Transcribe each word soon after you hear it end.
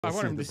I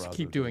want him to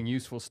keep doing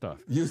useful stuff.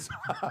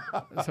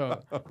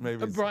 So,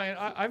 maybe Brian,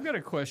 I've got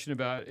a question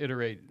about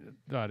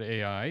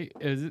Iterate.ai.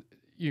 Is it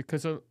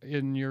because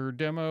in your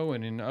demo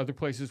and in other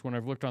places when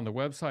I've looked on the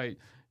website,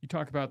 you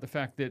talk about the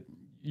fact that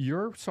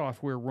your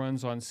software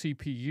runs on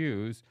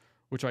CPUs,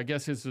 which I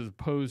guess is as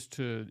opposed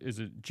to, is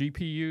it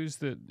GPUs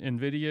that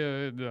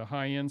NVIDIA, the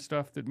high-end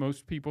stuff that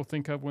most people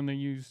think of when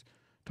they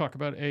talk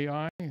about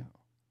AI?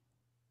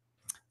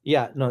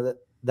 Yeah, no,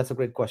 that's a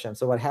great question.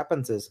 So what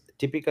happens is,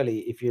 typically,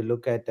 if you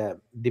look at,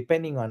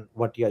 depending on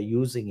what you're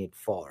using it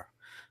for,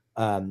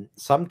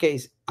 some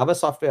case our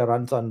software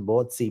runs on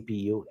both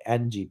CPU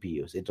and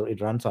GPUs.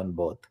 It runs on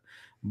both.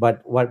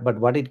 But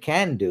what it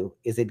can do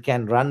is it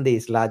can run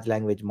these large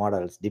language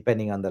models,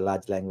 depending on the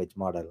large language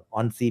model,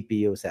 on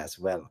CPUs as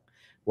well.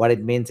 What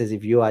it means is,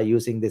 if you are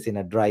using this in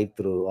a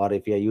drive-through, or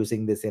if you're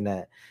using this in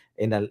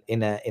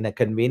a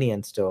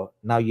convenience store,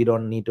 now you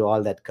don't need to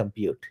all that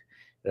compute,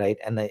 right?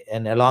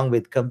 And along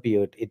with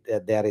compute,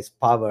 there is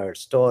power,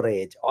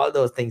 storage, all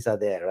those things are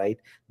there, right?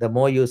 The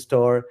more you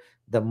store,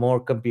 the more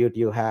compute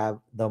you have,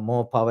 the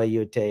more power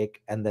you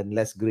take, and then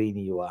less green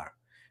you are,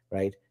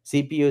 right?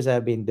 CPUs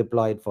have been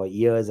deployed for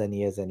years and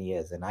years and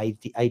years, and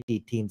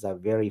IT teams are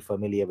very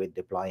familiar with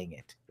deploying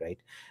it, right?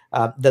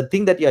 The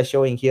thing that you're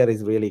showing here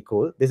is really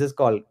cool. This is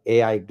called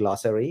AI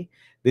Glossary.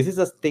 This is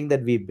a thing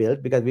that we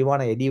built because we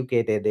want to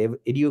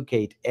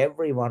educate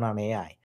everyone on AI.